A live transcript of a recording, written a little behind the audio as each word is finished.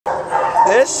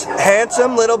This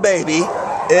handsome little baby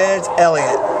is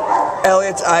Elliott.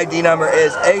 Elliott's ID number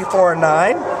is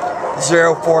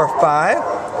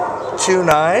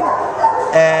A4904529,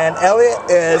 and Elliott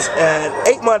is an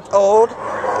 8-month-old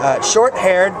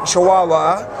short-haired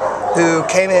Chihuahua who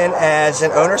came in as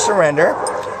an owner surrender,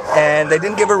 and they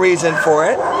didn't give a reason for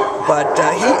it, but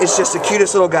he is just the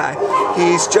cutest little guy.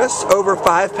 He's just over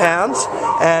 5 pounds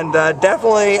and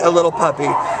definitely a little puppy.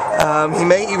 He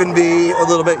may even be a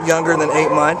little bit younger than 8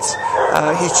 months.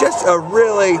 He's just a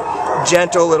really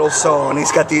gentle little soul, and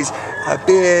he's got these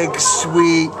big,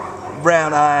 sweet,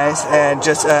 brown eyes and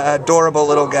just an adorable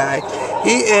little guy.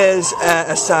 He is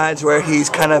at a size where he's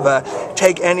kind of a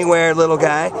take-anywhere little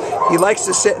guy. He likes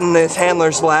to sit in his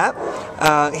handler's lap.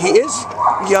 He is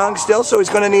young still, so he's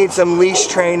going to need some leash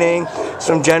training,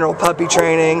 some general puppy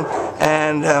training,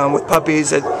 and with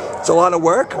puppies it's a lot of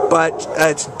work, but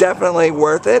it's definitely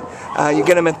worth it. You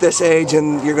get him at this age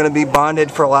and you're going to be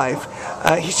bonded for life.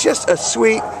 He's just a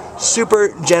sweet,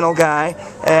 super gentle guy,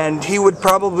 and he would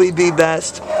probably be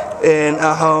best in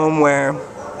a home where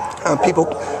people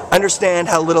understand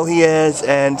how little he is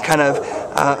and kind of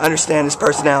understand his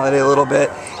personality a little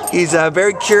bit. He's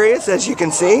very curious, as you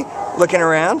can see, looking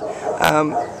around.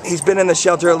 He's been in the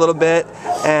shelter a little bit,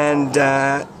 and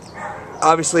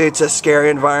obviously it's a scary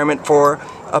environment for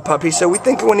a puppy, so we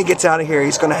think when he gets out of here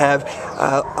he's going to have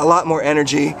a lot more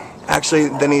energy actually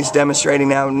than he's demonstrating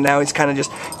now. Now he's kind of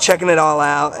just checking it all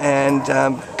out and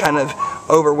kind of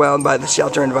overwhelmed by the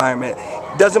shelter environment.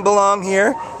 Doesn't belong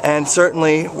here, and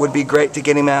certainly would be great to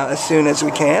get him out as soon as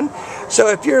we can. So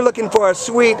if you're looking for a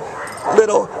sweet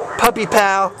little puppy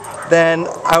pal, then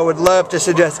I would love to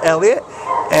suggest Elliott,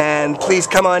 and please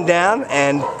come on down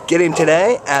and get him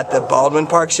today at the Baldwin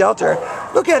Park Shelter.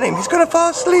 Look at him, he's gonna fall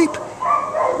asleep.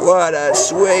 What a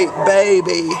sweet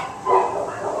baby.